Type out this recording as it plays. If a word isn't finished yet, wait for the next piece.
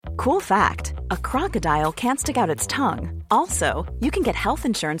Cool fact, a crocodile can't stick out its tongue. Also, you can get health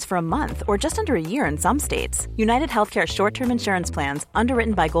insurance for a month or just under a year in some states. United Healthcare short-term insurance plans,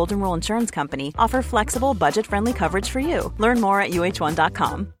 underwritten by Golden Rule Insurance Company, offer flexible, budget-friendly coverage for you. Learn more at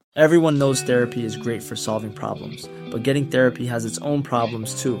uh1.com. Everyone knows therapy is great for solving problems, but getting therapy has its own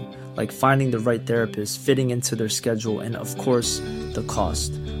problems too, like finding the right therapist, fitting into their schedule, and of course, the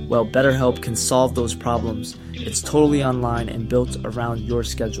cost. Well, BetterHelp can solve those problems. It's totally online and built around your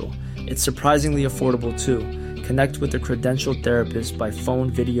schedule. It's surprisingly affordable too. Connect with a credentialed therapist by phone,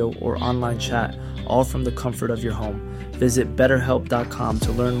 video, or online chat, all from the comfort of your home. Visit BetterHelp.com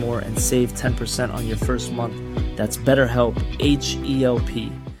to learn more and save 10% on your first month. That's BetterHelp,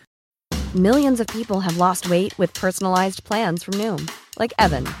 H-E-L-P. Millions of people have lost weight with personalized plans from Noom. Like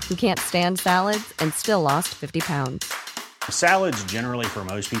Evan, who can't stand salads and still lost 50 pounds. Salads generally for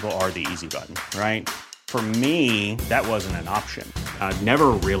most people are the easy button, right? For me, that wasn't an option. I never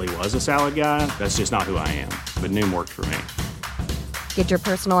really was a salad guy. That's just not who I am. But Noom worked for me. Get your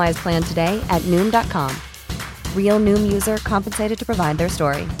personalized plan today at Noom.com. Real Noom user compensated to provide their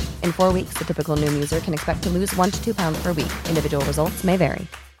story. In 4 weeks, the typical Noom user can expect to lose 1 to 2 pounds per week. Individual results may vary.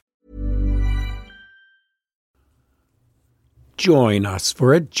 Join us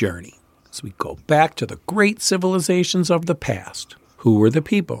for a journey as we go back to the great civilizations of the past. Who were the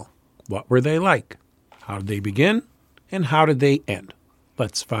people? What were they like? How did they begin? And how did they end?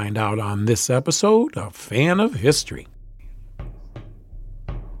 Let's find out on this episode of Fan of History.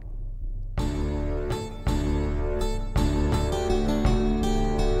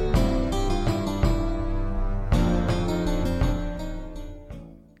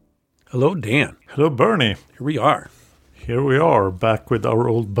 Hello, Dan. Hello, Bernie. Here we are. Here we are, back with our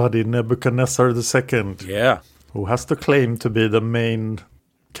old buddy Nebuchadnezzar II. Yeah. Who has the claim to be the main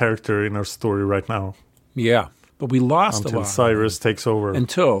character in our story right now. Yeah. But we lost until a lot. Cyrus takes over. And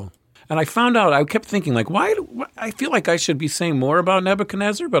I found out, I kept thinking, like, why I feel like I should be saying more about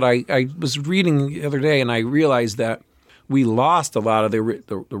Nebuchadnezzar, but I was reading the other day and I realized that we lost a lot of the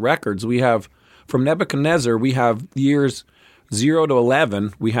records. We have, from Nebuchadnezzar, we have years 0 to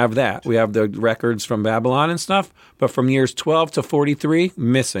 11, we have that. We have the records from Babylon and stuff, but from years 12 to 43,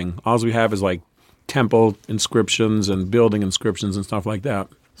 missing. All we have is like temple inscriptions and building inscriptions and stuff like that.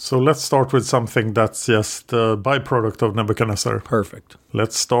 So let's start with something that's just a byproduct of Nebuchadnezzar. Perfect.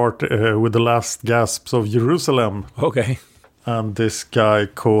 Let's start with the last gasps of Jerusalem. Okay. And this guy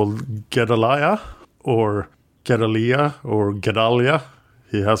called Gedaliah, or Gedaliah, or Gedalia.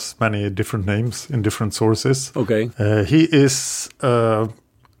 He has many different names in different sources. Okay. He is an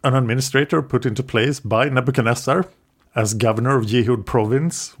administrator put into place by Nebuchadnezzar as governor of Yehud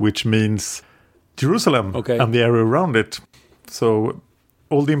province, which means Jerusalem and the area around it. So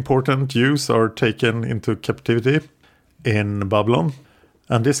all the important Jews are taken into captivity in Babylon.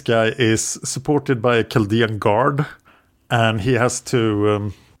 And this guy is supported by a Chaldean guard, and he has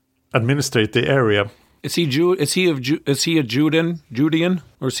to administrate the area. Is he a Judean,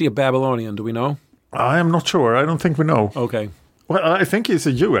 or is he a Babylonian? Do we know? I am not sure. I don't think we know. Okay. Well, I think he's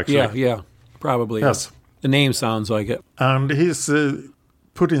a Jew, actually. Yeah, probably. Yes. The name sounds like it. And he's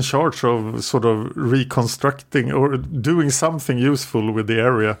put in charge of sort of reconstructing or doing something useful with the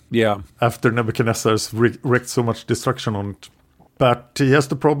area. Yeah. After Nebuchadnezzar's wreaked so much destruction on it. But he has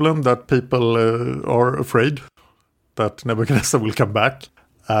the problem that people are afraid that Nebuchadnezzar will come back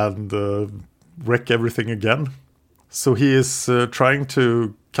and wreck everything again. So he is trying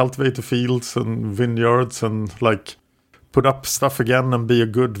to cultivate the fields and vineyards and like put up stuff again and be a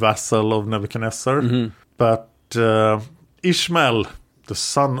good vassal of Nebuchadnezzar. Mm-hmm. But Ishmael, the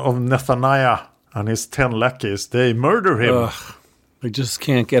son of Nethaniah, and his 10 lackeys, they murder him. Ugh, they just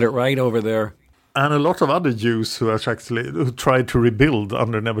can't get it right over there. And a lot of other Jews who tried to rebuild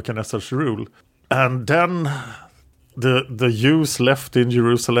under Nebuchadnezzar's rule. And then the Jews left in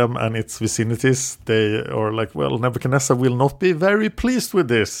Jerusalem and its vicinities, they are like, well, Nebuchadnezzar will not be very pleased with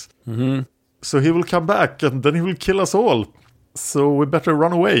this. Mm-hmm. So he will come back and then he will kill us all. So we better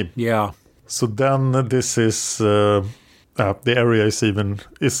run away. Yeah. So then this is the area is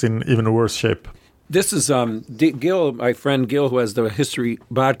in even worse shape. This is Gil, my friend Gil, who has the history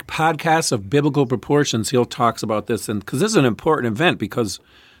podcast of biblical proportions. He'll talks about this, and because this is an important event, because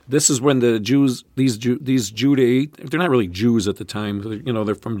this is when the Jews, these Judah, they're not really Jews at the time.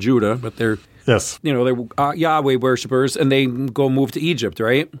 They're from Judah, but they're they're Yahweh worshippers, and they move to Egypt,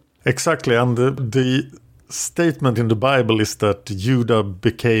 right? Exactly, and the statement in the Bible is that Judah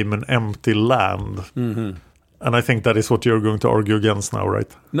became an empty land. Mm-hmm. And I think that is what you're going to argue against now, right?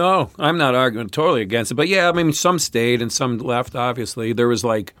 No, I'm not arguing totally against it. But yeah, I mean, some stayed and some left, obviously. There was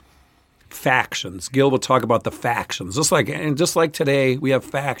factions. Gil will talk about the factions. Just like today, we have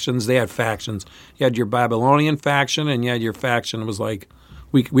factions. They had factions. You had your Babylonian faction, and you had your faction. It was like,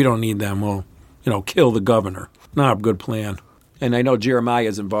 we don't need them. We'll, kill the governor. Not a good plan. And I know Jeremiah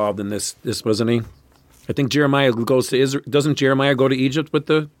is involved in this, wasn't he? I think Jeremiah goes to Israel. Doesn't Jeremiah go to Egypt with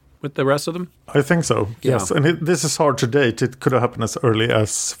the rest of them? I think so, yes. Yeah. And this is hard to date. It could have happened as early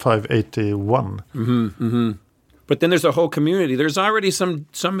as 581. Mm-hmm, mm-hmm. But then there's a whole community. There's already some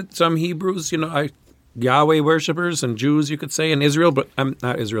Hebrews, Yahweh worshipers and Jews, you could say, in Israel. But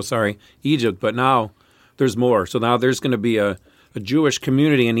not Israel, sorry, Egypt. But now there's more. So now there's going to be a Jewish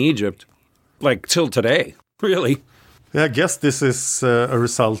community in Egypt, like till today, really. Yeah, I guess this is a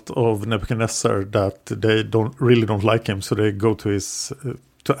result of Nebuchadnezzar, that they don't like him, so they go to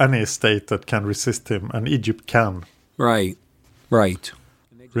any state that can resist him, and Egypt can. Right.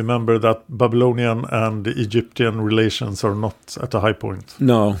 Remember that Babylonian and Egyptian relations are not at a high point.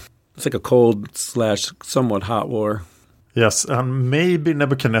 No, it's like a cold/somewhat hot war. Yes, and maybe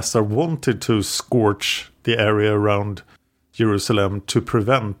Nebuchadnezzar wanted to scorch the area around Jerusalem to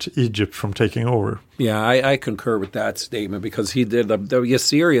prevent Egypt from taking over. Yeah, I concur with that statement, because he did. The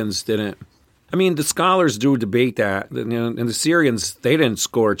Assyrians didn't. I mean, the scholars do debate that, and the Assyrians, they didn't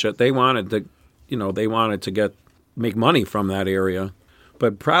scorch it. They wanted to make money from that area.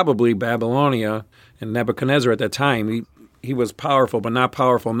 But probably Babylonia and Nebuchadnezzar at that time, he was powerful, but not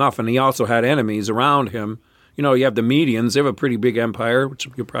powerful enough, and he also had enemies around him. You have the Medians; they have a pretty big empire, which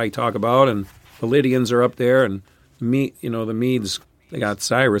you'll probably talk about, and the Lydians are up there, and the Medes, they got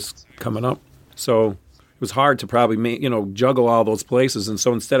Cyrus coming up. So it was hard to probably juggle all those places. And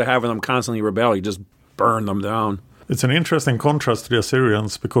so instead of having them constantly rebel, you just burn them down. It's an interesting contrast to the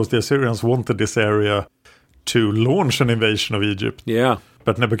Assyrians, because the Assyrians wanted this area to launch an invasion of Egypt. Yeah.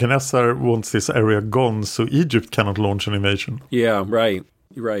 But Nebuchadnezzar wants this area gone, so Egypt cannot launch an invasion. Yeah, right.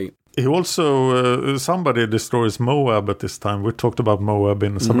 He also, somebody destroys Moab at this time. We talked about Moab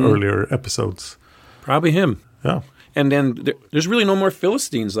in some earlier episodes. Probably him. Yeah. And then there's really no more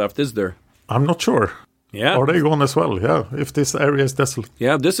Philistines left, is there? I'm not sure. Yeah. Are they gone as well? Yeah. If this area is desolate.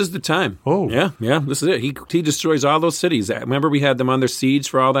 Yeah, this is the time. Oh. Yeah, this is it. He destroys all those cities. Remember, we had them under siege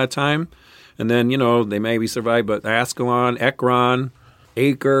for all that time? And then, they maybe survived, but Ascalon, Ekron,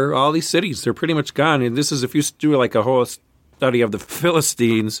 Acre, all these cities, they're pretty much gone. And this is, if you do like a whole study of the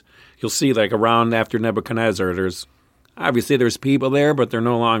Philistines, you'll see like around after Nebuchadnezzar, there's people there, but they're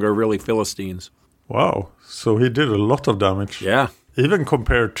no longer really Philistines. Wow. So he did a lot of damage. Yeah. Even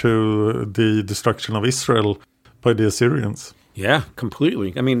compared to the destruction of Israel by the Assyrians. Yeah,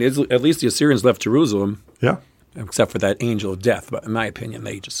 completely. I mean, at least the Assyrians left Jerusalem. Yeah. Except for that angel of death. But in my opinion,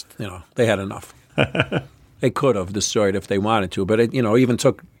 they just, they had enough. They could have destroyed if they wanted to. But it, even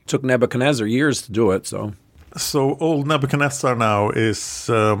took Nebuchadnezzar years to do it. So old Nebuchadnezzar now is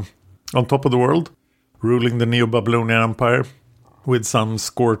on top of the world, ruling the Neo-Babylonian Empire with some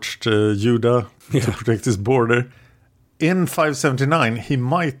scorched Judah to protect his border. In 579, he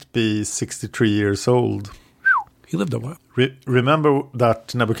might be 63 years old. He lived a while. Remember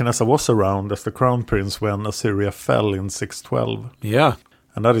that Nebuchadnezzar was around as the crown prince when Assyria fell in 612. Yeah.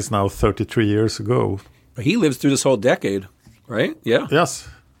 And that is now 33 years ago. But he lives through this whole decade, right? Yeah. Yes.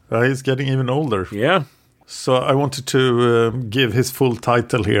 He's getting even older. Yeah. So I wanted to give his full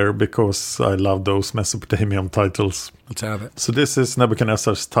title here because I love those Mesopotamian titles. Let's have it. So this is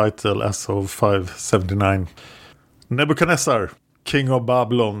Nebuchadnezzar's title as of 579. Nebuchadnezzar, king of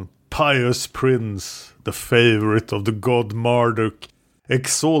Babylon, pious prince, the favorite of the god Marduk,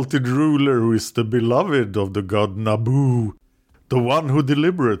 exalted ruler who is the beloved of the god Nabu, the one who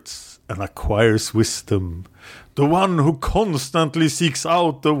deliberates and acquires wisdom, the one who constantly seeks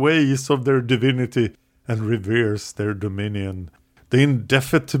out the ways of their divinity and reveres their dominion. The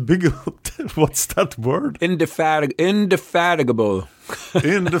indefatigable... What's that word? Indefatigable.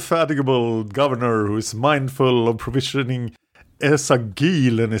 Indefatigable governor who is mindful of provisioning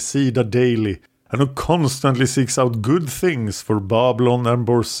Esagil and Esida daily, and who constantly seeks out good things for Babylon and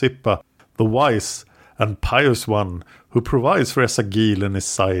Borsippa, the wise and pious one who provides for Esagil and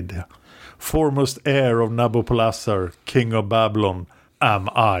Esida. Foremost heir of Nabopolassar, king of Babylon, am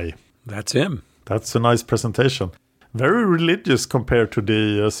I. That's him. That's a nice presentation. Very religious compared to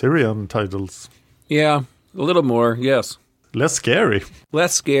the Assyrian titles. Yeah, a little more, yes. Less scary.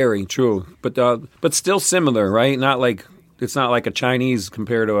 Less scary, true. But still similar, right? It's not like a Chinese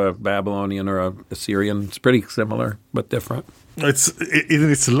compared to a Babylonian or a Assyrian. It's pretty similar, but different. In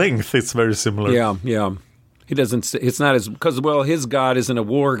its length, it's very similar. Yeah. He doesn't. It's not as because his god isn't a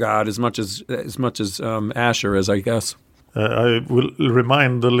war god as much as Asher is, I guess. I will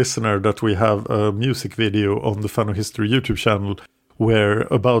remind the listener that we have a music video on the Fun of History YouTube channel where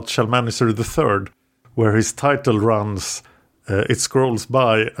about Shalmaneser III, where his title runs, it scrolls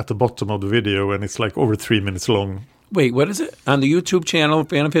by at the bottom of the video, and it's like over 3 minutes long. Wait, what is it? On the YouTube channel,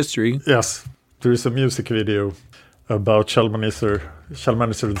 Fan of History? Yes, there is a music video about Shalmaneser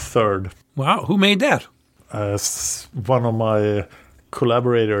III. Wow, who made that? One of my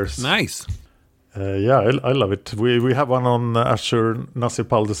collaborators. Nice. I love it. We have one on Ashur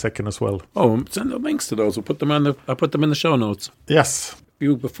Nasipal II as well. Oh, send the links to those. I'll put them in the show notes. Yes.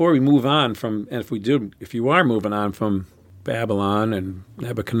 Before we move on from, and if you are moving on from Babylon and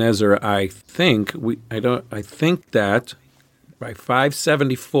Nebuchadnezzar, I think that by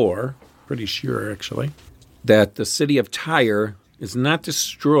 574, pretty sure actually, that the city of Tyre is not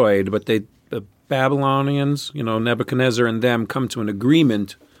destroyed, but the Babylonians, Nebuchadnezzar and them come to an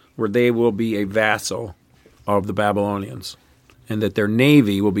agreement where they will be a vassal of the Babylonians, and that their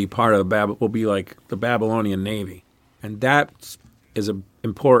navy will be will be like the Babylonian navy, and that is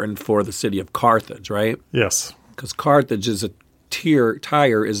important for the city of Carthage, right? Yes. Because Carthage is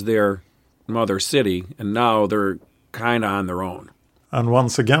Tyre is their mother city, and now they're kind of on their own. And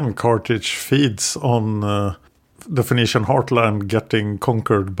once again, Carthage feeds on the Phoenician heartland getting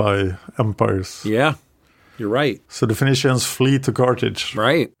conquered by empires. Yeah, you're right. So the Phoenicians flee to Carthage.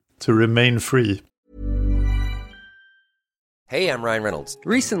 Right. To remain free. Hey, I'm Ryan Reynolds.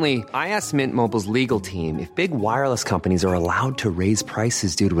 Recently, I asked Mint Mobile's legal team if big wireless companies are allowed to raise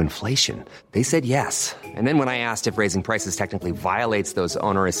prices due to inflation. They said yes. And then when I asked if raising prices technically violates those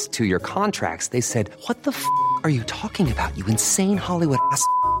onerous 2-year contracts, they said, "What the f*** are you talking about, you insane Hollywood ass?"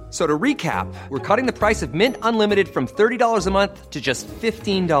 So to recap, we're cutting the price of Mint Unlimited from $30 a month to just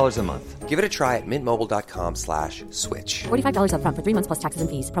 $15 a month. Give it a try at mintmobile.com/switch. $45 up front for 3 months plus taxes and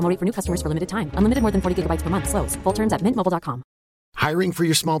fees. Promo rate for new customers for limited time. Unlimited more than 40 gigabytes per month. Slows full terms at mintmobile.com. Hiring for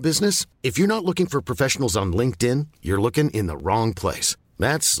your small business? If you're not looking for professionals on LinkedIn, you're looking in the wrong place.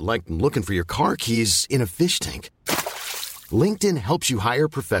 That's like looking for your car keys in a fish tank. LinkedIn helps you hire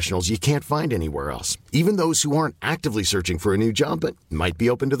professionals you can't find anywhere else, even those who aren't actively searching for a new job but might be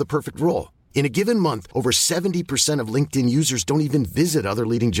open to the perfect role. In a given month, over 70% of LinkedIn users don't even visit other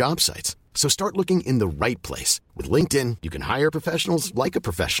leading job sites. So start looking in the right place. With LinkedIn, you can hire professionals like a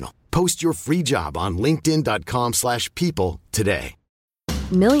professional. Post your free job on linkedin.com/people today.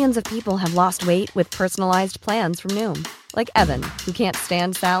 Millions of people have lost weight with personalized plans from Noom. Like Evan, who can't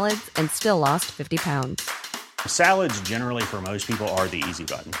stand salads and still lost 50 pounds. Salads generally for most people are the easy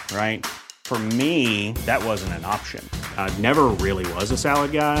button, right? For me, that wasn't an option. I never really was a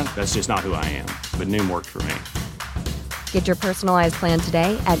salad guy. That's just not who I am. But Noom worked for me. Get your personalized plan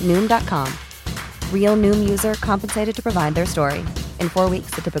today at Noom.com. Real Noom user compensated to provide their story. In 4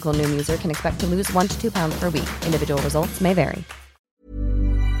 weeks, the typical Noom user can expect to lose 1 to 2 pounds per week. Individual results may vary.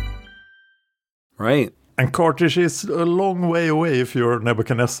 Right. And Carthage is a long way away if you're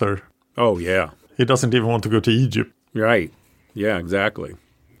Nebuchadnezzar. Oh, yeah. He doesn't even want to go to Egypt. Right. Yeah, exactly.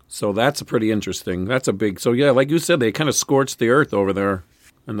 So that's pretty interesting. That's a big... So, yeah, like you said, they kind of scorched the earth over there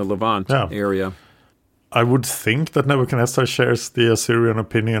in the Levant area. I would think that Nebuchadnezzar shares the Assyrian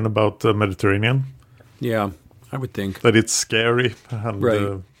opinion about the Mediterranean. Yeah, I would think. That it's scary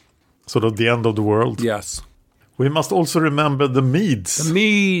and sort of the end of the world. Yes. We must also remember the Medes. The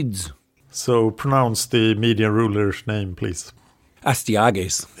Medes. So pronounce the Median ruler's name, please.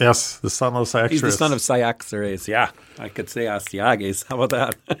 Astyages. Yes, the son of Cyaxares. He's the son of Cyaxares. Yeah, I could say Astyages. How about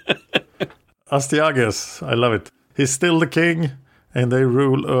that? Astyages, I love it. He's still the king, and they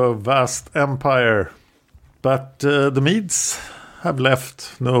rule a vast empire. But the Medes have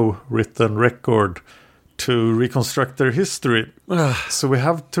left no written record to reconstruct their history. So we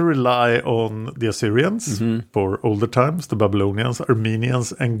have to rely on the Assyrians for older times, the Babylonians,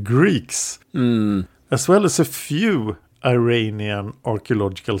 Armenians, and Greeks, as well as a few Iranian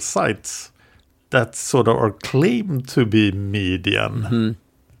archaeological sites that sort of are claimed to be Median.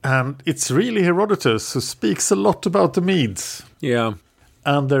 And it's really Herodotus who speaks a lot about the Medes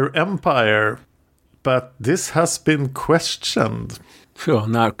and their empire. But this has been questioned. Sure,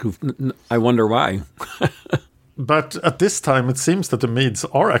 I wonder why. But at this time, it seems that the Medes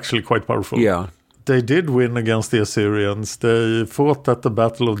are actually quite powerful. Yeah. They did win against the Assyrians. They fought at the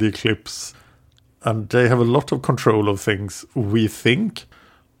Battle of the Eclipse. And they have a lot of control of things, we think.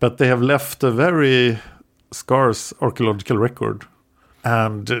 But they have left a very scarce archaeological record.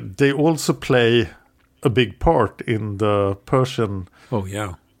 And they also play a big part in the Persian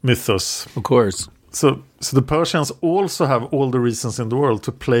mythos. Of course. So the Persians also have all the reasons in the world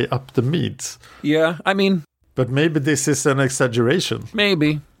to play up the Medes. Yeah, I mean... But maybe this is an exaggeration.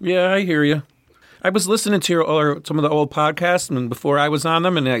 Maybe. Yeah, I hear you. I was listening to some of the old podcasts and before I was on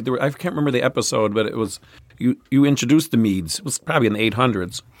them, and I can't remember the episode, but it was, you introduced the Medes. It was probably in the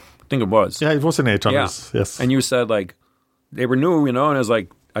 800s. I think it was. Yeah, it was in 800s, yes. And you said, like, they were new, and it was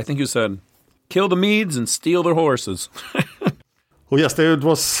like, I think you said, kill the Medes and steal their horses. Oh, yes, it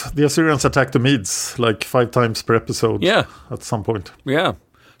was the Assyrians attacked the Medes like 5 times per episode. Yeah. At some point. Yeah.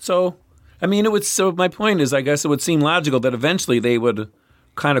 So, I mean, my point is, I guess it would seem logical that eventually they would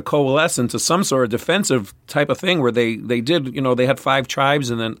kind of coalesce into some sort of defensive type of thing where they did, they had 5 tribes,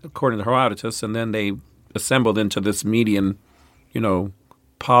 and then, according to Herodotus, and then they assembled into this Median,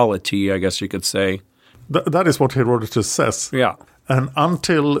 polity, I guess you could say. That is what Herodotus says. Yeah. And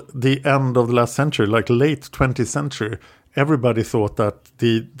until the end of the last century, like late 20th century, everybody thought that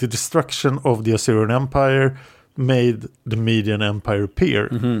the destruction of the Assyrian Empire made the Median Empire appear.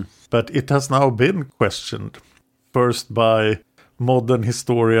 Mm-hmm. But it has now been questioned. First by modern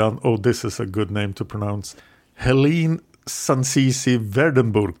historian, this is a good name to pronounce, Helene Sansisi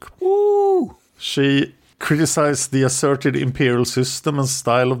Verdenburg. Ooh. She criticized the asserted imperial system and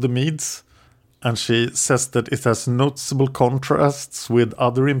style of the Medes. And she says that it has noticeable contrasts with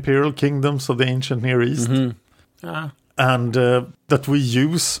other imperial kingdoms of the ancient Near East. Mm-hmm. And that we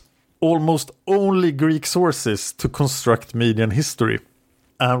use almost only Greek sources to construct Median history.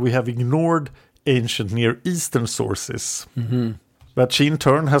 And we have ignored ancient Near Eastern sources. Mm-hmm. But she in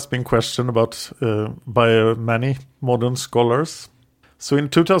turn has been questioned about by many modern scholars. So in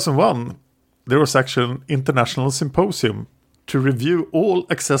 2001, there was actually an international symposium to review all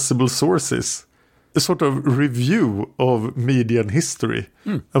accessible sources. A sort of review of Median history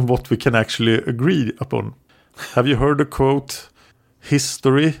and what we can actually agree upon. Have you heard the quote,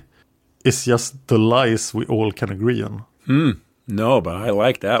 history is just the lies we all can agree on? No, but I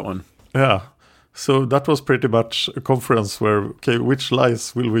like that one. Yeah. So that was pretty much a conference where, which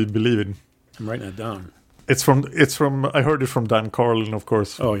lies will we believe in? I'm writing that down. It's from I heard it from Dan Carlin, of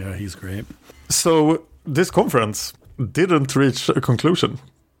course. Oh, yeah, he's great. So this conference didn't reach a conclusion.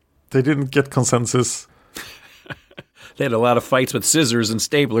 They didn't get consensus. They had a lot of fights with scissors and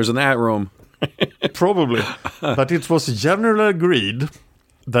staplers in that room. Probably. But it was generally agreed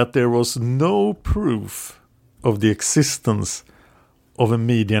that there was no proof of the existence of a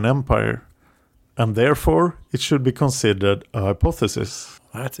Median empire, and therefore it should be considered a hypothesis.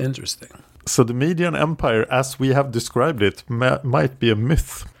 That's interesting. So the Median empire, as we have described it, might be a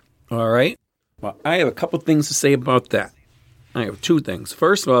myth. All right. Well, I have a couple things to say about that. I have 2 things.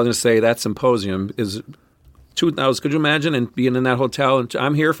 First of all, I'm going to say that symposium is 2,000. Could you imagine and being in that hotel? And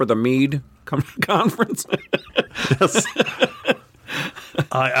I'm here for the Mede conference. Yes.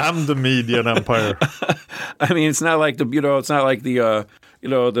 I am the Median Empire. I mean, it's not like the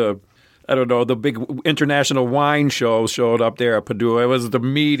big international wine show showed up there at Padua. It was the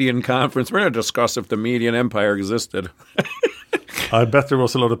Median conference. We're going to discuss if the Median Empire existed. I bet there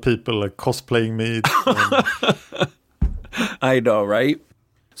was a lot of people like cosplaying me. I know, right?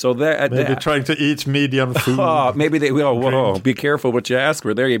 So maybe trying to eat Median food. Oh, maybe they will. Whoa, be careful what you ask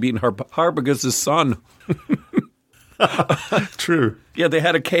for. There, you're eating Harpagus' son. True. Yeah, they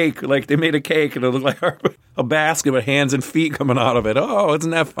had a cake. Like they made a cake, and it looked like a basket with hands and feet coming out of it. Oh,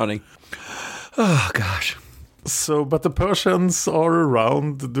 isn't that funny? Oh gosh. So, but the Persians are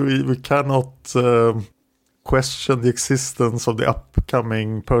around. We cannot question the existence of the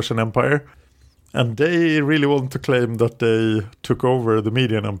upcoming Persian Empire. And they really want to claim that they took over the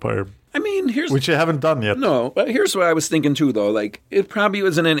Median Empire. I mean, which they haven't done yet. No, but here's what I was thinking too, though. Like, it probably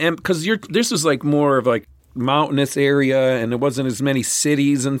wasn't because this was like more of like mountainous area, and there wasn't as many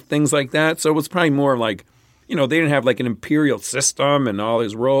cities and things like that. So it was probably more like, they didn't have like an imperial system and all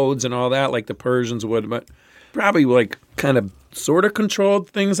these roads and all that like the Persians would, but probably like kind of sort of controlled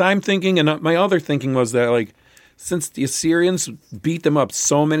things, I'm thinking. And my other thinking was that like since the Assyrians beat them up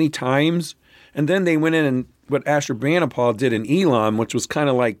so many times, and then they went in and what Ashurbanipal did in Elam, which was kind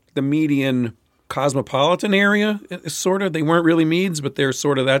of like the Median cosmopolitan area, sort of. They weren't really Medes, but they're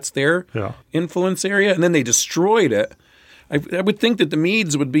sort of, that's their influence area. And then they destroyed it. I would think that the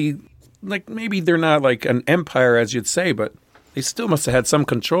Medes would be like, maybe they're not like an empire, as you'd say, but they still must have had some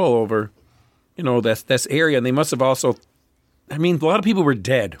control over, this area. And they must have also, a lot of people were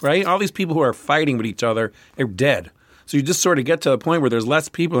dead, right? All these people who are fighting with each other, they're dead. So you just sort of get to the point where there's less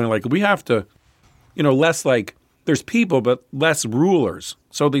people and like, we have to, less like there's people, but less rulers.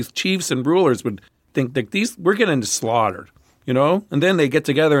 So these chiefs and rulers would think that we're getting slaughtered, and then they get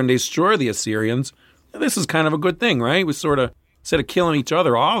together and they destroy the Assyrians. This is kind of a good thing, right? We sort of, instead of killing each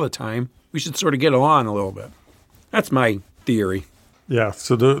other all the time, we should sort of get along a little bit. That's my theory. Yeah,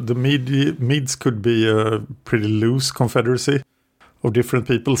 so the Medes could be a pretty loose confederacy of different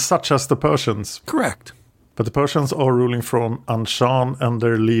people, such as the Persians. Correct. But the Persians are ruling from Anshan, and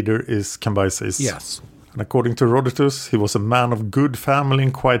their leader is Cambyses. Yes. And according to Herodotus, he was a man of good family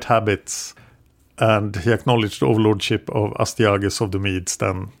and quiet habits. And he acknowledged the overlordship of Astyages of the Medes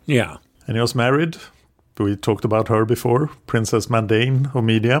then. Yeah. And he was married. We talked about her before, Princess Mandane of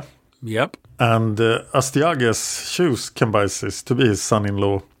Media. Yep. And Astyages chose Cambyses to be his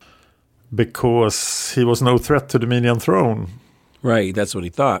son-in-law because he was no threat to the Median throne. Right, that's what he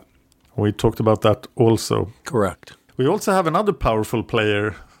thought. We talked about that also. Correct. We also have another powerful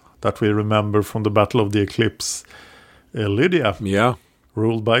player that we remember from the Battle of the Eclipse, Lydia. Yeah.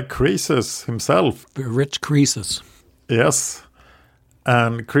 Ruled by Croesus himself. Rich Croesus. Yes.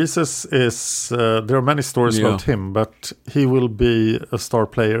 And Croesus is, there are many stories about him, but he will be a star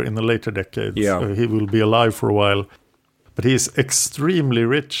player in the later decades. Yeah. He will be alive for a while. But he is extremely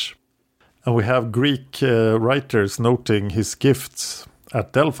rich. And we have Greek writers noting his gifts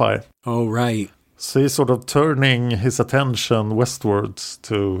at Delphi. Oh, right. So he's sort of turning his attention westwards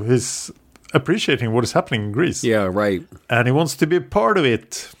to his appreciating what is happening in Greece. Yeah, right. And he wants to be a part of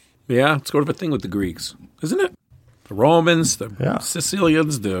it. Yeah, it's sort of a thing with the Greeks, isn't it? The Romans, the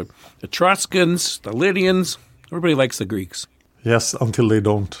Sicilians, the Etruscans, the Lydians. Everybody likes the Greeks. Yes, until they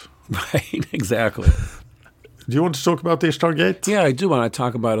don't. Right, exactly. Do you want to talk about the Ishtar Gate? Yeah, I do want to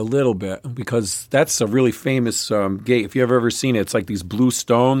talk about it a little bit because that's a really famous gate. If you've ever seen it, it's like these blue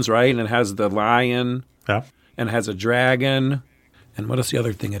stones, right? And it has the lion. Yeah. And it has a dragon. And what is the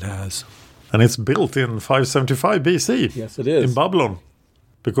other thing it has? And it's built in 575 BC. Yes, it is. In Babylon.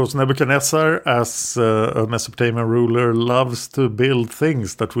 Because Nebuchadnezzar, as a Mesopotamian ruler, loves to build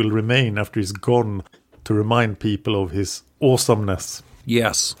things that will remain after he's gone to remind people of his awesomeness.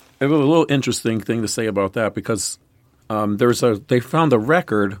 Yes. I have a little interesting thing to say about that because they found a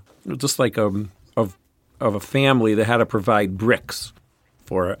record, just like of a family that had to provide bricks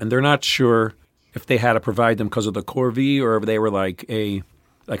for it. And they're not sure if they had to provide them because of the corvée or if they were like a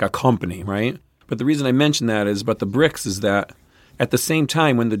company, right? But the reason I mention that is, but the bricks is that at the same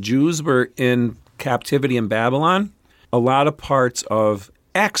time when the Jews were in captivity in Babylon, a lot of parts of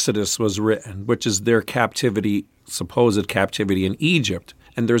Exodus was written, which is their captivity, supposed captivity in Egypt.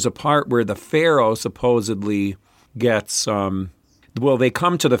 And there's a part where the Pharaoh supposedly gets, they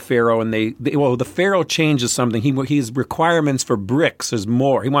come to the Pharaoh and the Pharaoh changes something. His requirements for bricks is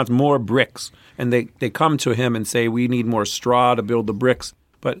more. He wants more bricks. And they come to him and say, we need more straw to build the bricks.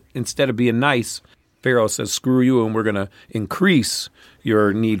 But instead of being nice, Pharaoh says, screw you, and we're going to increase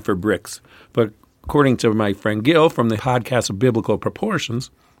your need for bricks. But according to my friend Gil from the podcast of Biblical Proportions,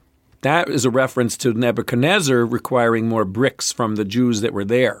 that is a reference to Nebuchadnezzar requiring more bricks from the Jews that were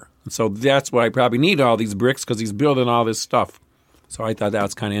there. And so that's why I probably need all these bricks, because he's building all this stuff. So I thought that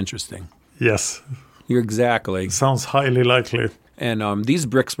was kind of interesting. Yes. You're exactly. Sounds highly likely. And these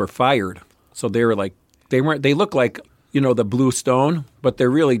bricks were fired. So they were like, they look like, the blue stone, but they're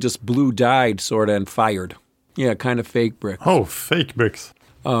really just blue dyed sort of and fired. Yeah, kind of fake bricks. Oh, fake bricks.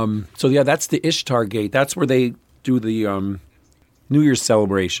 That's the Ishtar Gate. That's where they do the New Year's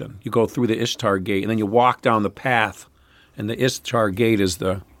celebration. You go through the Ishtar Gate, and then you walk down the path, and the Ishtar Gate is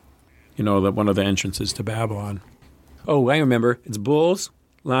one of the entrances to Babylon. Oh, I remember. It's bulls,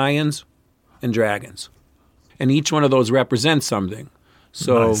 lions, and dragons. And each one of those represents something.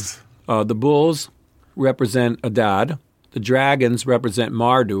 So nice. The bulls represent Adad. The dragons represent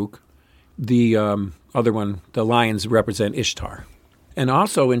Marduk. The other one, the lions, represent Ishtar. And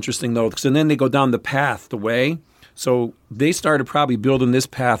also interesting, though, because then they go down the path, the way. So they started probably building this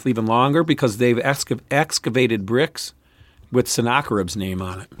path even longer because they've excavated bricks with Sennacherib's name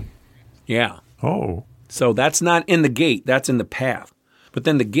on it. Yeah. Oh. So that's not in the gate. That's in the path. But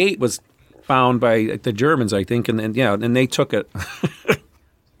then the gate was found by the Germans, I think, and they took it.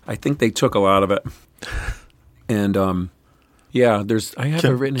 I think they took a lot of it. And, I have it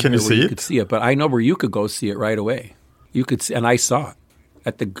written here where you could see it, but I know where you could go see it right away. You could see, and I saw it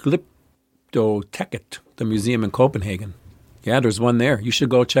at the Glyptoteket, the museum in Copenhagen. Yeah, there's one there. You should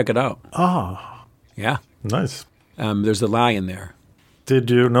go check it out. Ah. Yeah. Nice. There's a lion there. Did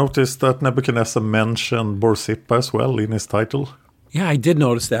you notice that Nebuchadnezzar mentioned Borsippa as well in his title? Yeah, I did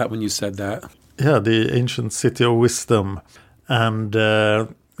notice that when you said that. Yeah, the ancient city of wisdom. And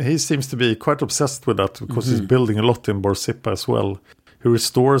he seems to be quite obsessed with that because he's building a lot in Borsippa as well. He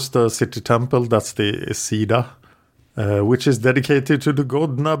restores the city temple, that's the Isida, which is dedicated to the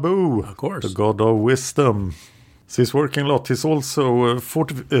god Nabu, of course, the god of wisdom. So he's working a lot. He's also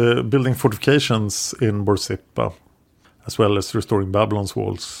building fortifications in Borsippa, as well as restoring Babylon's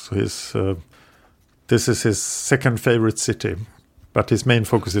walls. So this is his second favorite city. But his main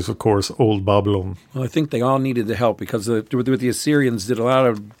focus is, of course, Old Babylon. Well, I think they all needed the help because the Assyrians did a lot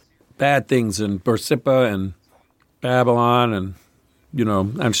of bad things in Borsippa and Babylon, and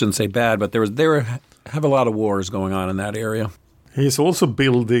I shouldn't say bad, but they were have a lot of wars going on in that area. He's also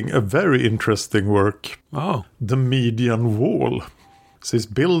building a very interesting work. Oh. The Median Wall. So he's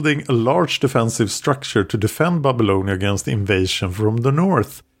building a large defensive structure to defend Babylonia against invasion from the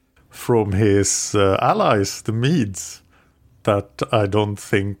north, from his allies, the Medes, that I don't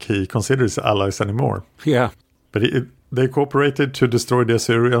think he considers allies anymore. Yeah. But they cooperated to destroy the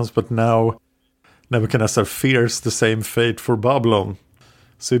Assyrians, but now Nebuchadnezzar fears the same fate for Babylon.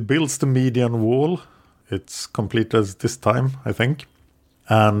 So he builds the Median Wall. It's completed this time, I think.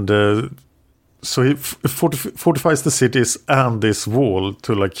 And so he fortifies the cities and this wall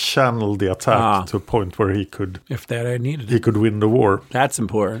to like channel the attack to a point where he could, if that I needed, he could win the war. That's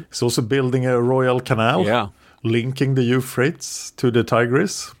important. He's also building a royal canal, linking the Euphrates to the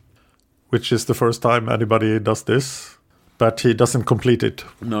Tigris, which is the first time anybody does this. But he doesn't complete it.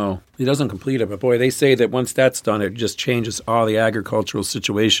 No, he doesn't complete it. But boy, they say that once that's done, it just changes all the agricultural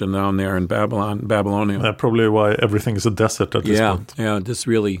situation down there in Babylonia. Probably why everything is a desert at this point. Yeah, this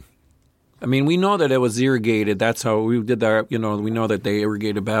really... I mean, we know that it was irrigated. That's how we did that. We know that they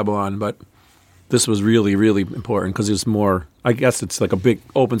irrigated Babylon. But this was really, really important because it's more... I guess it's like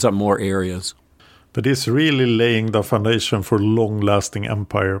opens up more areas. But it's really laying the foundation for long-lasting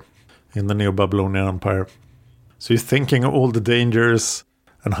empire in the Neo-Babylonian Empire. So he's thinking of all the dangers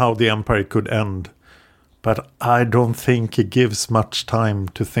and how the empire could end. But I don't think he gives much time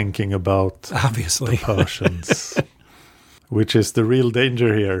to thinking about obviously the Persians, which is the real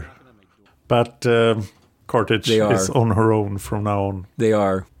danger here. But Carthage is on her own from now on. They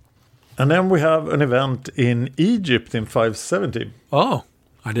are. And then we have an event in Egypt in 570. Oh,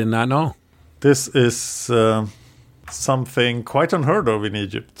 I did not know. This is something quite unheard of in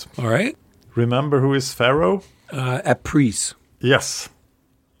Egypt. All right. Remember who is Pharaoh? Apries. Yes.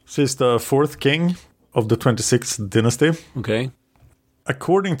 She's the fourth king of the 26th dynasty. Okay.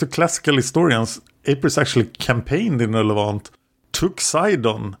 According to classical historians, Apries actually campaigned in the Levant, took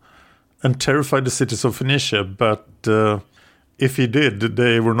Sidon, and terrified the cities of Phoenicia. But if he did,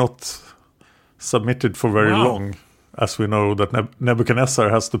 they were not submitted for very long. As we know that Nebuchadnezzar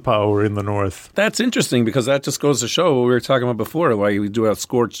has the power in the north. That's interesting because that just goes to show what we were talking about before, why we do a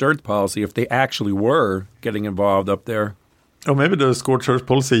scorched earth policy if they actually were getting involved up there. Or maybe the scorched earth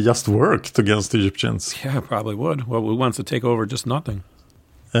policy just worked against the Egyptians. Yeah, probably would. Well, we want to take over just nothing.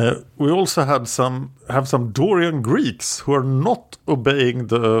 We also have some Dorian Greeks who are not obeying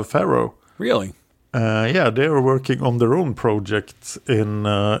the pharaoh. Really? Yeah, they are working on their own project in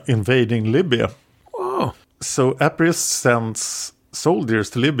invading Libya. Oh. So Apries sends soldiers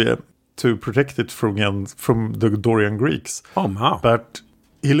to Libya to protect it from the Dorian Greeks. Oh, wow. But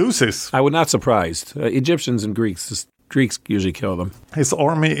he loses. I would not surprised. Egyptians and Greeks usually kill them. His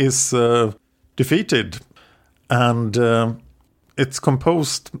army is defeated. And it's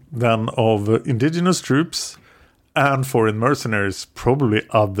composed then of indigenous troops and foreign mercenaries, probably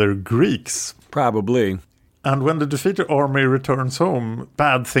other Greeks. Probably. And when the defeated army returns home,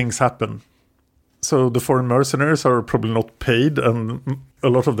 bad things happen. So the foreign mercenaries are probably not paid, and a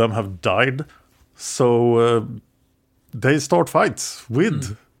lot of them have died. So they start fights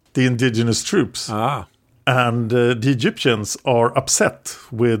with the indigenous troops. And the Egyptians are upset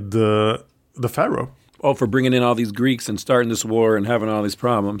with the pharaoh. Oh, for bringing in all these Greeks and starting this war and having all these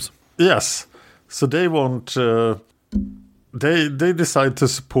problems. Yes. So they want... they decide to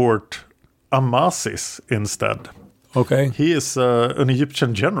support Amasis instead. Okay. He is an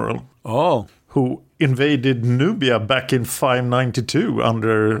Egyptian general. Oh. Who invaded Nubia back in 592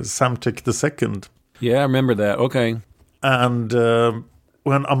 under Psamtik II. Yeah, I remember that. Okay. And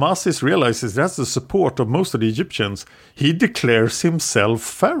when Amasis realizes that's the support of most of the Egyptians, he declares himself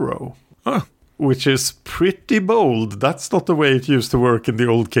pharaoh. Huh. Which is pretty bold. That's not the way it used to work in the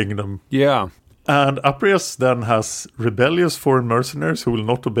Old Kingdom. Yeah. And Apries then has rebellious foreign mercenaries who will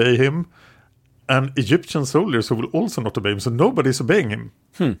not obey him, and Egyptian soldiers who will also not obey him. So nobody's obeying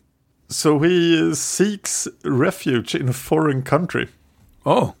him. So he seeks refuge in a foreign country.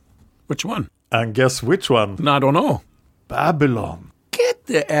 Oh, which one? And guess which one? No, I don't know. Babylon. Get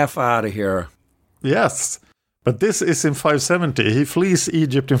the F out of here. Yes, but this is in 570. He flees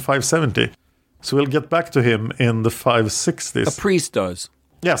Egypt in 570. So we'll get back to him in the 560s. A priest does?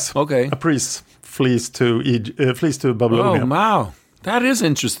 Yes. Okay. A priest flees to Babylonia. Oh, wow. That is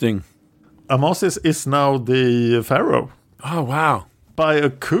interesting. Amasis is now the pharaoh. Oh, wow. By a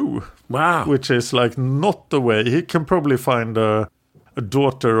coup. Wow. Which is like not the way. He can probably find a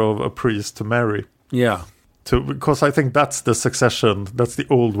daughter of a priest to marry. Yeah. Because I think that's the succession. That's the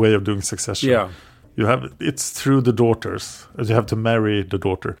old way of doing succession. Yeah. It's through the daughters. You have to marry the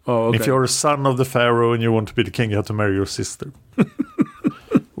daughter. Oh, okay. If you're a son of the pharaoh and you want to be the king, you have to marry your sister.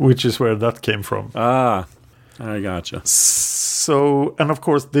 which is where that came from. Ah, I gotcha. So, and of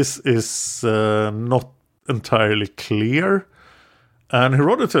course, this is not entirely clear. And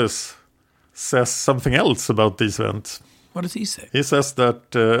Herodotus says something else about these events. What does he say? He says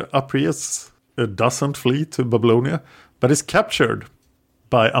that Apries doesn't flee to Babylonia, but is captured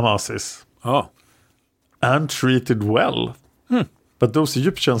by Amasis. Oh. And treated well. But those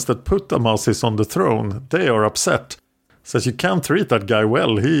Egyptians that put Amasis on the throne, they are upset. Says, you can't treat that guy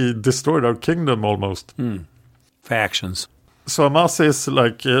well. He destroyed our kingdom almost. Factions. So Amasis,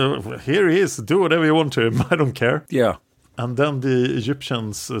 like, here he is. Do whatever you want to him. I don't care. Yeah. And then the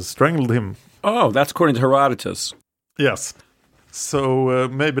Egyptians strangled him. Oh, that's according to Herodotus. Yes. So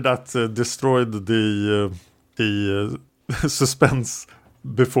maybe that destroyed the suspense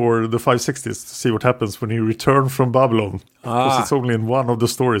before the 560s to see what happens when he returned from Babylon. Because it's only in one of the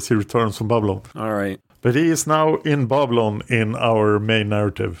stories he returns from Babylon. All right. But he is now in Babylon in our main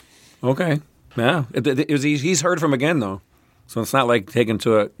narrative. Okay. Yeah. He's heard from again, though. So it's not like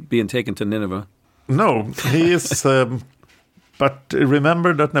being taken to Nineveh. No, he is... but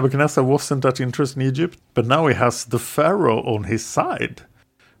remember that Nebuchadnezzar wasn't that interested in Egypt. But now he has the Pharaoh on his side.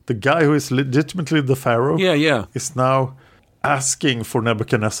 The guy who is legitimately the Pharaoh is now asking for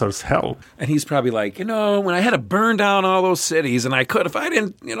Nebuchadnezzar's help. And he's probably like, when I had to burn down all those cities, and I could, if I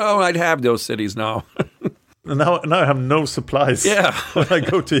didn't, I'd have those cities now. now I have no supplies when I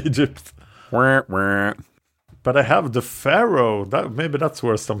go to Egypt. But I have the Pharaoh. Maybe that's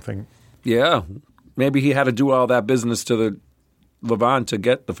worth something. Yeah. Maybe he had to do all that business to the Levant to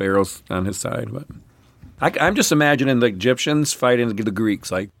get the Pharaohs on his side. But I'm just imagining the Egyptians fighting the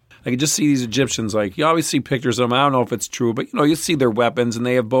Greeks. Like, I can just see these Egyptians, like, you always see pictures of them. I don't know if it's true, but, you see their weapons, and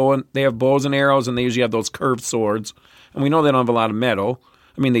they have bows and arrows, and they usually have those curved swords. And we know they don't have a lot of metal.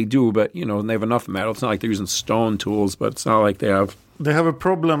 I mean, they do, but, they have enough metal. It's not like they're using stone tools, but it's not like they have... They have a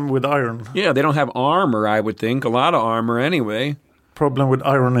problem with iron. Yeah, they don't have armor, I would think. A lot of armor anyway. Problem with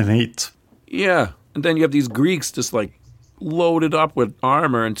iron and heat. Yeah. And then you have these Greeks just, like, loaded up with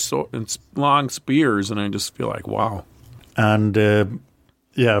armor and long spears, and I just feel like, wow. And...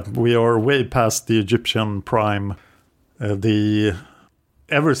 we are way past the Egyptian prime. Ever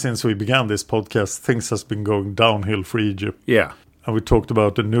since we began this podcast, things has been going downhill for Egypt. Yeah. And we talked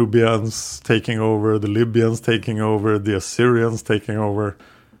about the Nubians taking over, the Libyans taking over, the Assyrians taking over.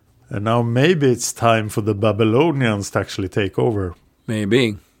 And now maybe it's time for the Babylonians to actually take over.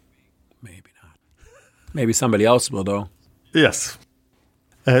 Maybe. Maybe not. Maybe somebody else will, though. Yes.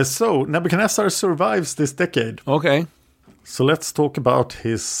 So Nebuchadnezzar survives this decade. Okay. So let's talk about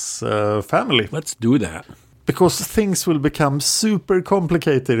his family. Let's do that. Because things will become super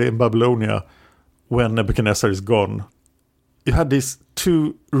complicated in Babylonia when Nebuchadnezzar is gone. You had these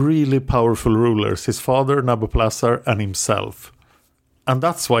two really powerful rulers, his father Nabopolassar and himself. And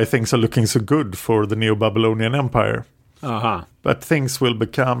that's why things are looking so good for the Neo-Babylonian Empire. Uh-huh. But things will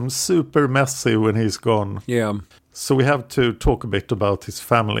become super messy when he's gone. Yeah. So we have to talk a bit about his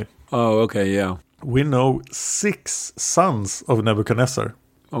family. Oh, okay, yeah. We know 6 sons of Nebuchadnezzar.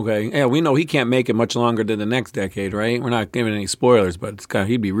 Okay. Yeah, we know he can't make it much longer than the next decade, right? We're not giving any spoilers, but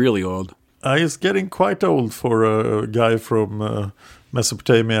he'd be really old. He's getting quite old for a guy from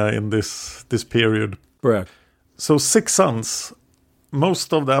Mesopotamia in this period. Correct. So 6 sons,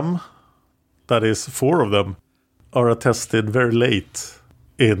 most of them, that is 4 of them, are attested very late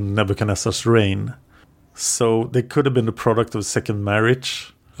in Nebuchadnezzar's reign. So they could have been the product of a second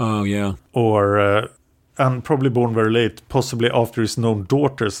marriage. Oh, yeah. Or, and probably born very late, possibly after his known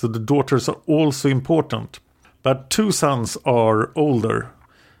daughters. So the daughters are also important. But 2 sons are older.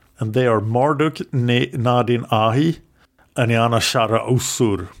 And they are Marduk Nadin Ahi and Eana Shara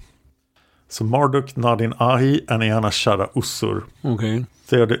Ussur. So Marduk Nadin Ahi and Eana Shara Ussur. Okay.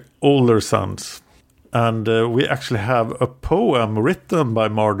 They are the older sons. And we actually have a poem written by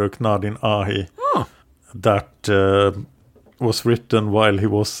Marduk Nadin Ahi that was written while he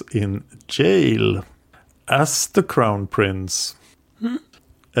was in jail as the crown prince,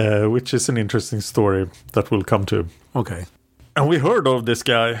 which is an interesting story that we'll come to. Okay. And we heard of this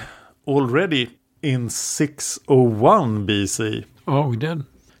guy already in 601 BC. Oh, we did?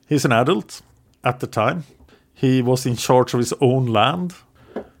 He's an adult at the time. He was in charge of his own land,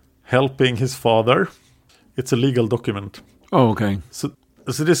 helping his father. It's a legal document. Oh, okay. So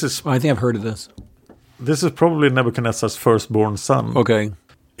this is... I think I've heard of this. This is probably Nebuchadnezzar's firstborn son. Okay.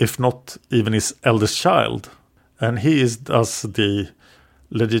 If not even his eldest child. And he is thus the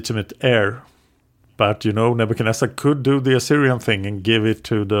legitimate heir. But, Nebuchadnezzar could do the Assyrian thing and give it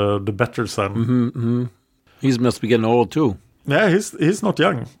to the better son. Mm-hmm, mm-hmm. He must be getting old, too. Yeah, he's not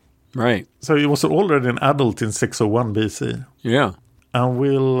young. Right. So he was already an adult in 601 BC. Yeah. And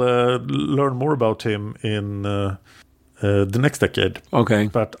we'll learn more about him in the next decade. Okay.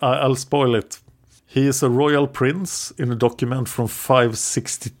 But I'll spoil it. He is a royal prince in a document from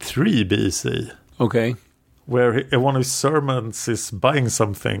 563 BC. Okay. Where one of his servants is buying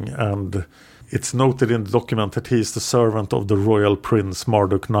something, and it's noted in the document that he is the servant of the royal prince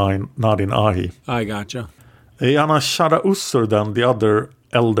Marduk Nadin Ahi. I gotcha. Eana Shara Ussur, then, the other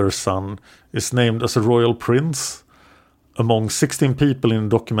elder son, is named as a royal prince among 16 people in a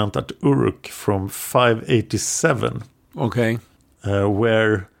document at Uruk from 587. Okay.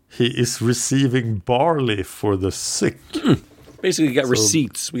 Where he is receiving barley for the sick. Basically, you got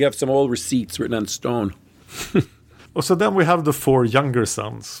receipts. We have some old receipts written on stone. So then we have the 4 younger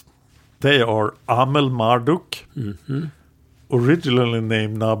sons. They are Amel Marduk, originally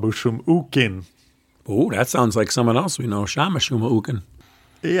named Nabushum Ukin. Oh, that sounds like someone else we know, Shamashuma Ukin.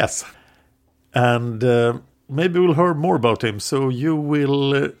 Yes. And maybe we'll hear more about him, so you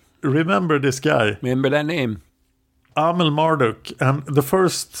will remember this guy. Remember that name. Amel Marduk, and the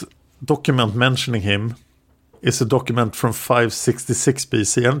first document mentioning him is a document from 566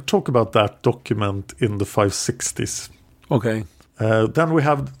 BC, and talk about that document in the 560s. Okay. Then we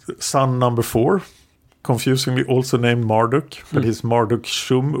have son number 4, confusingly also named Marduk, but he's Marduk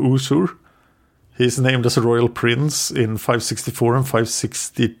Shum Usur. He's named as a royal prince in 564 and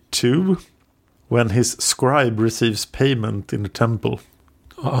 562, when his scribe receives payment in the temple.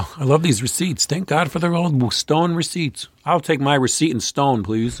 Oh, I love these receipts. Thank God for their old stone receipts. I'll take my receipt in stone,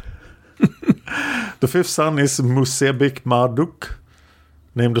 please. The 5th son is Musebik Marduk,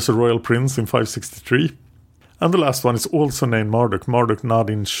 named as a royal prince in 563. And the last one is also named Marduk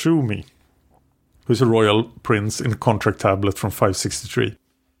Nadin Shumi, who's a royal prince in a contract tablet from 563.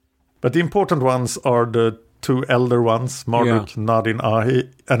 But the important ones are the 2 elder ones, Marduk Nadin Ahi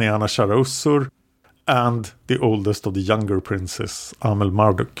and Eana Shara Ussur, and the oldest of the younger princes, Amel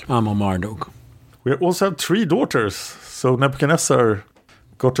Marduk. Amel Marduk. We also have 3 daughters, so Nebuchadnezzar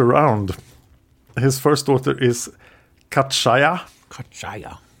got around. His first daughter is Katshaya.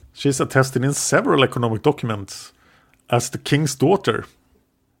 Katshaya. She's attested in several economic documents as the king's daughter.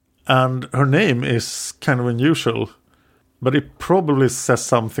 And her name is kind of unusual, but it probably says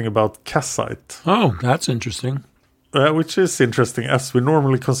something about Kassite. Oh, that's interesting. Which is interesting, as we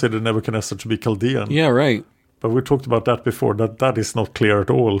normally consider Nebuchadnezzar to be Chaldean. Yeah, right. But we talked about that before, that is not clear at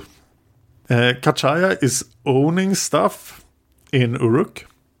all. Katshaya is owning stuff in Uruk,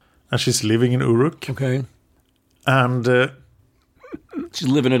 and she's living in Uruk. Okay. And she's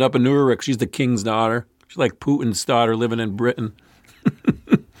living it up in Uruk. She's the king's daughter. She's like Putin's daughter living in Britain.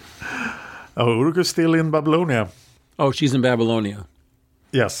 Uruk is still in Babylonia. Oh, she's in Babylonia.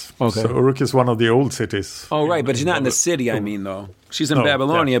 Yes. Okay. So Uruk is one of the old cities. Oh, right, but she's not in the city, I mean, though. She's in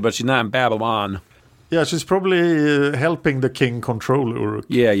Babylonia, but she's not in Babylon. Yeah, she's probably helping the king control Uruk.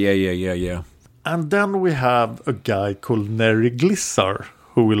 Yeah. And then we have a guy called Neriglissar,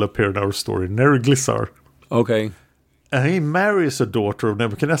 who will appear in our story. Neriglissar. Okay. And he marries a daughter of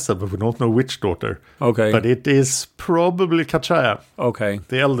Nebuchadnezzar, but we don't know which daughter. Okay. But it is probably Katshaya. Okay.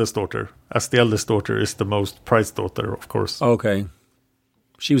 The eldest daughter. As the eldest daughter is the most prized daughter, of course. Okay.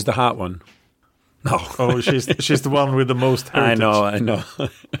 She was the hot one. No. Oh, she's the one with the most heritage. I know.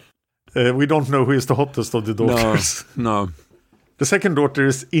 We don't know who is the hottest of the daughters. No. The second daughter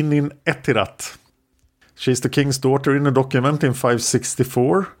is Inin Etirat. She's the king's daughter in a document in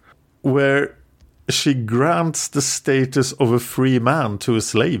 564, where she grants the status of a free man to a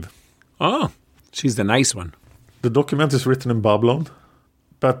slave. Oh, she's the nice one. The document is written in Babylon,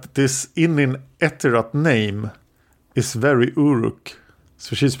 but this Inin Etirat name is very Uruk.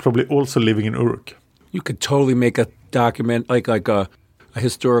 So she's probably also living in Uruk. You could totally make a document, like a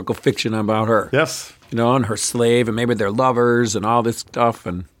historical fiction about her. Yes. You know, and her slave, and maybe they're lovers, and all this stuff,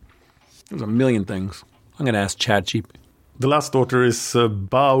 and there's a million things. I'm going to ask ChatGPT. The last daughter is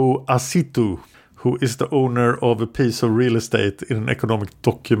Bau Asitu, who is the owner of a piece of real estate in an economic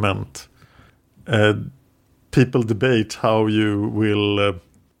document. People debate how you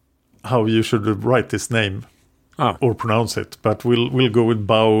should write this name. Or pronounce it, but we'll go with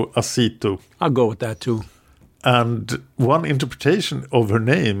Bau Asitu. I'll go with that too. And one interpretation of her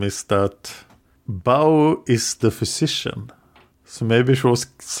name is that Bau is the physician. So maybe she was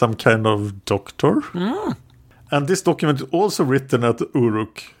some kind of doctor. Mm. And this document is also written at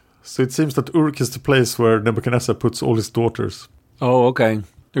Uruk. So it seems that Uruk is the place where Nebuchadnezzar puts all his daughters. Oh, okay.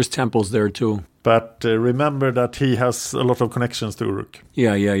 There's temples there too. But remember that he has a lot of connections to Uruk.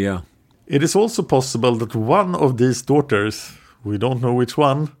 Yeah. It is also possible that one of these daughters, we don't know which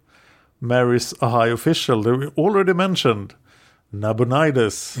one, marries a high official that we already mentioned,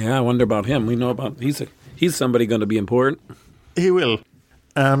 Nabonidus. Yeah, I wonder about him. We know about he's somebody going to be important. He will.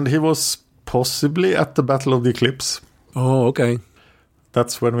 And he was possibly at the Battle of the Eclipse. Oh, okay.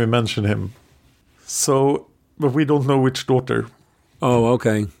 That's when we mention him. So, but we don't know which daughter. Oh,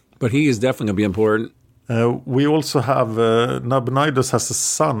 okay. But he is definitely going to be important. We also have Nabonidus has a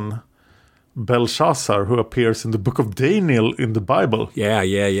son, Belshazzar, who appears in the book of Daniel in the Bible.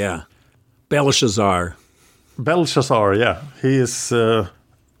 Yeah. Belshazzar, yeah. He is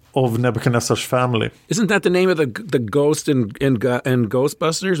of Nebuchadnezzar's family. Isn't that the name of the ghost in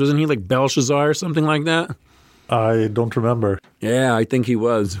Ghostbusters? Wasn't he like Belshazzar or something like that? I don't remember. Yeah, I think he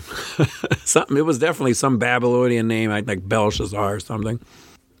was. It was definitely some Babylonian name, like Belshazzar or something.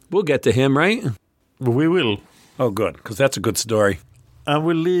 We'll get to him, right? We will. Oh, good, because that's a good story. And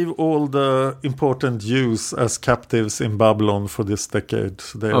we'll leave all the important Jews as captives in Babylon for this decade.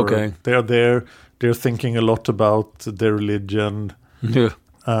 They are there. They're thinking a lot about their religion. Yeah.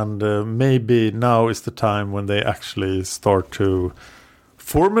 And maybe now is the time when they actually start to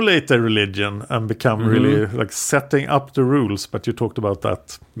formulate their religion and become really like setting up the rules. But you talked about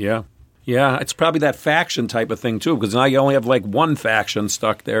that. Yeah. Yeah, it's probably that faction type of thing, too, because now you only have like one faction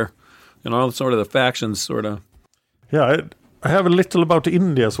stuck there. Sort of the factions sort of. Yeah, I have a little about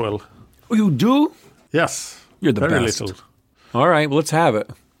India as well. Oh, you do? Yes. You're the very best. Little. All right, well, let's have it.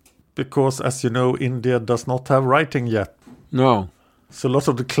 Because, as you know, India does not have writing yet. No. So a lot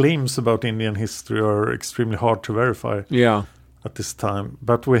of the claims about Indian history are extremely hard to verify. Yeah. At this time.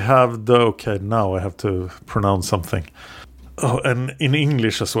 But we have now I have to pronounce something. Oh, and in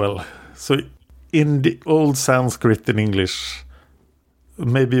English as well. So in the old Sanskrit in English,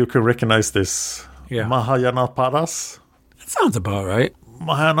 maybe you can recognize this. Yeah. Mahayanapadas. That sounds about right.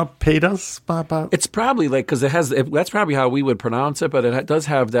 Mahayanapadas. It's probably like, because that's probably how we would pronounce it, but it does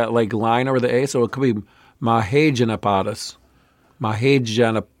have that like line over the A, so it could be Mahayanapadas.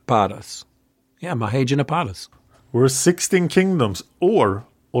 Mahayanapadas. Yeah, Mahayanapadas. Were 16 kingdoms or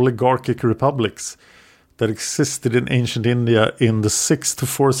oligarchic republics that existed in ancient India in the 6th to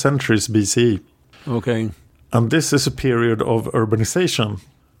 4th centuries BCE. Okay. And this is a period of urbanization.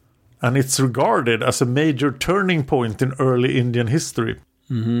 And it's regarded as a major turning point in early Indian history.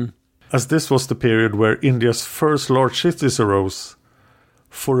 Mm-hmm. As this was the period where India's first large cities arose.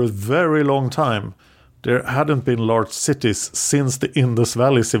 For a very long time, there hadn't been large cities since the Indus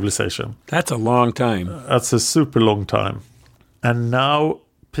Valley civilization. That's a long time. That's a super long time. And now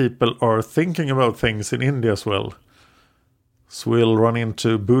people are thinking about things in India as well. So we'll run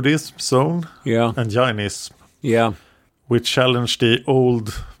into Buddhism zone and Jainism. Yeah. Which challenge the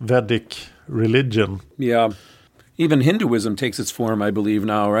old Vedic religion. Yeah. Even Hinduism takes its form, I believe,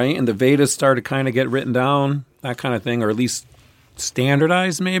 now, right? And the Vedas start to kind of get written down, that kind of thing, or at least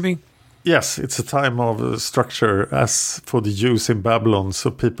standardized, maybe? Yes, it's a time of structure as for the Jews in Babylon.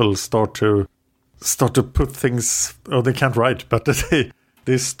 So people start to put things, they can't write, but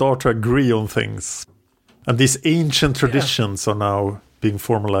they start to agree on things. And these ancient traditions are now being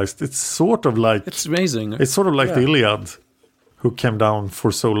formalized. It's sort of like... It's amazing. It's sort of like the Iliad, who came down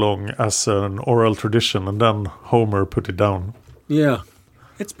for so long as an oral tradition, and then Homer put it down. Yeah.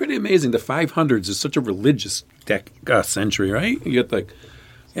 It's pretty amazing. The 500s is such a religious century, right? You get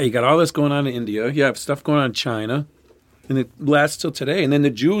you got all this going on in India. You have stuff going on in China. And it lasts till today. And then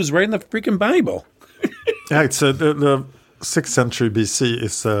the Jews right in the freaking Bible. Yeah, it's the 6th century BC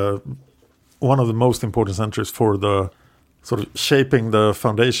is one of the most important centuries for the sort of shaping the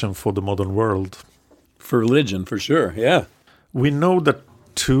foundation for the modern world. For religion, for sure, yeah. We know that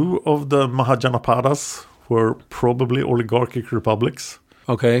 2 of the Mahajanapadas were probably oligarchic republics.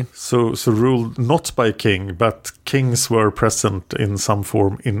 Okay. So ruled not by king, but kings were present in some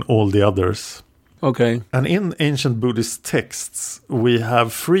form in all the others. Okay. And in ancient Buddhist texts, we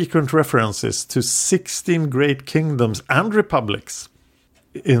have frequent references to 16 great kingdoms and republics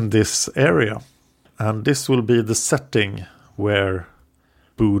in this area. And this will be the setting where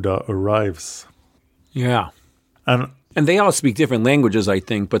Buddha arrives. Yeah. And they all speak different languages, I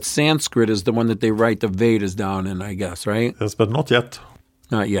think, but Sanskrit is the one that they write the Vedas down in, I guess, right? Yes, but not yet.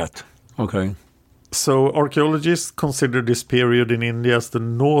 Not yet. Okay. So archaeologists consider this period in India as the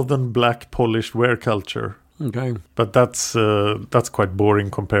northern black polished ware culture. Okay. But that's quite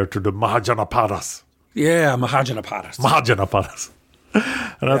boring compared to the Mahajanapadas. Yeah, Mahajanapadas.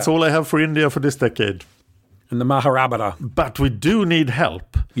 And that's all I have for India for this decade. And the Mahabharata. But we do need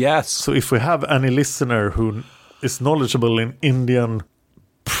help. Yes. So if we have any listener who is knowledgeable in Indian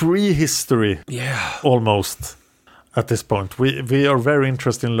prehistory, almost, at this point. We are very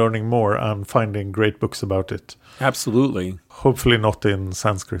interested in learning more and finding great books about it. Absolutely. Hopefully not in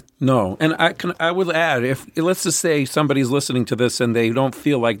Sanskrit. No, and I will add, if let's just say somebody's listening to this and they don't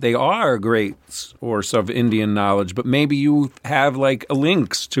feel like they are a great source of Indian knowledge, but maybe you have like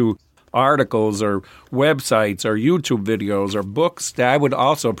links to articles or websites or YouTube videos or books, I would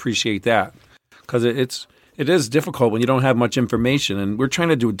also appreciate that, because it is difficult when you don't have much information, and we're trying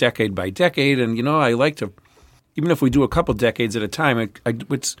to do decade by decade, and I like to, even if we do a couple decades at a time, I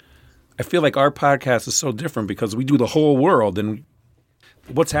feel like our podcast is so different because we do the whole world and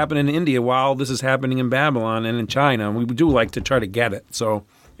what's happening in India while this is happening in Babylon and in China, and we do like to try to get it. So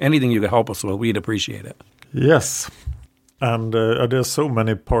anything you could help us with, we'd appreciate it. Yes. And there's so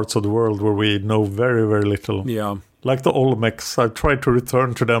many parts of the world where we know very, very little. Yeah. Like the Olmecs. I've tried to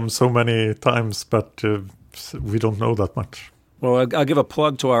return to them so many times, but we don't know that much. Well, I'll give a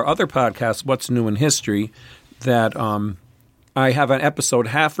plug to our other podcast, What's New in History, that I have an episode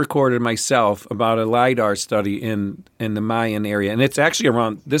half recorded myself about a LIDAR study in the Mayan area. And it's actually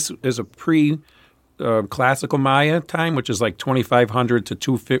around, this is a pre-classical Maya time, which is like 2500 to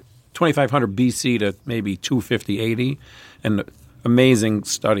 2500 BC to maybe 250 AD. And amazing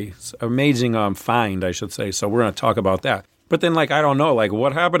study, amazing find, I should say. So we're going to talk about that. But then, I don't know,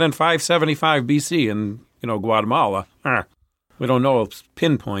 what happened in 575 BC in, Guatemala? We don't know,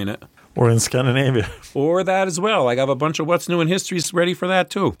 pinpoint it. Or in Scandinavia. Or that as well. I have a bunch of What's New in History ready for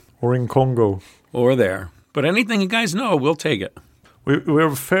that too. Or in Congo. Or there. But anything you guys know, we'll take it.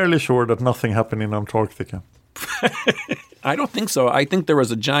 We're fairly sure that nothing happened in Antarctica. I don't think so. I think there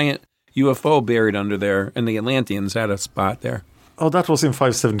was a giant UFO buried under there, and the Atlanteans had a spot there. Oh, that was in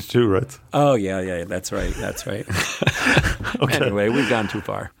 572, right? Oh, yeah, that's right. Okay. Anyway, we've gone too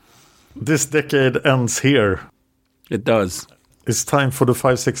far. This decade ends here. It does. It's time for the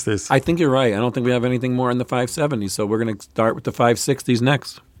 560s. I think you're right. I don't think we have anything more in the 570s, so we're going to start with the 560s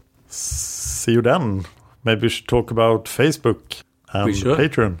next. See you then. Maybe we should talk about Facebook and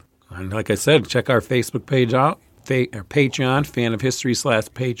Patreon. And like I said, check our Facebook page out, our Patreon, Fan of History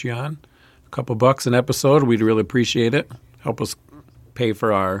 /Patreon. A couple bucks an episode. We'd really appreciate it. Help us pay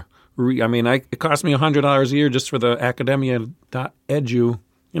for our... it costs me $100 a year just for the academia.edu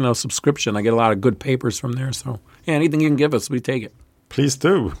subscription. I get a lot of good papers from there, so anything you can give us, we take it. Please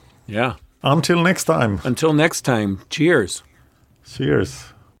do. Yeah. Until next time. Cheers. Cheers.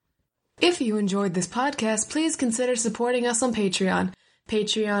 If you enjoyed this podcast, please consider supporting us on Patreon.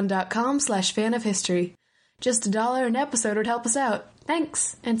 Patreon.com/fanofhistory. Just $1 an episode would help us out.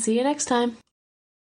 Thanks, and see you next time.